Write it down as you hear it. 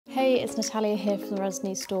Hey, it's Natalia here from the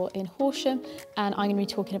Resonate store in Horsham, and I'm going to be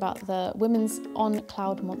talking about the women's On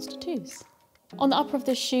Cloudmonster 2s. On the upper of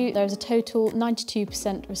this shoe, there is a total 92%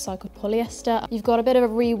 recycled polyester. You've got a bit of a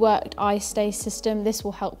reworked eye stay system. This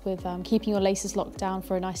will help with keeping your laces locked down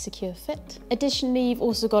for a nice secure fit. Additionally, you've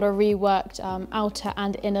also got a reworked outer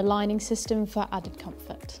and inner lining system for added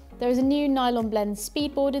comfort. There is a new nylon blend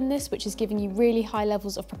Speedboard in this, which is giving you really high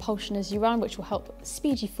levels of propulsion as you run, which will help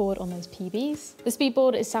speed you forward on those PBs. The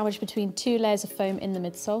Speedboard is sandwiched between 2 layers of foam in the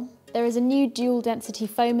midsole. There is a new dual density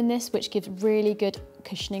foam in this, which gives really good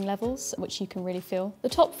cushioning levels, which you can really feel. The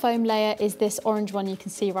top foam layer is this orange one you can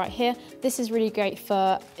see right here. This is really great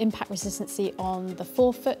for impact resistancy on the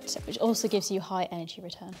forefoot, which also gives you high energy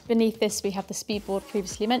return. Beneath this, we have the Speedboard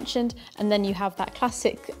previously mentioned, and then you have that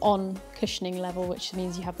classic on cushioning level, which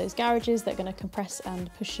means you have those garages that are going to compress and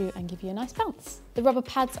push you and give you a nice bounce. The rubber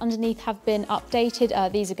pads underneath have been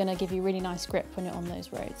updated. These are going to give you really nice grip when you're on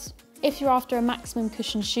those roads. If you're after a maximum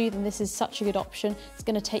cushion shoe, then this is such a good option. It's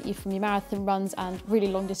going to take you from your marathon runs and really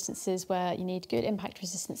long distances where you need good impact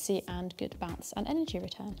resistancy and good bounce and energy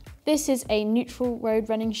return. This is a neutral road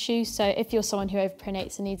running shoe, so if you're someone who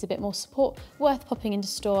overpronates and needs a bit more support, worth popping into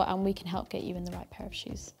store and we can help get you in the right pair of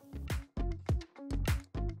shoes.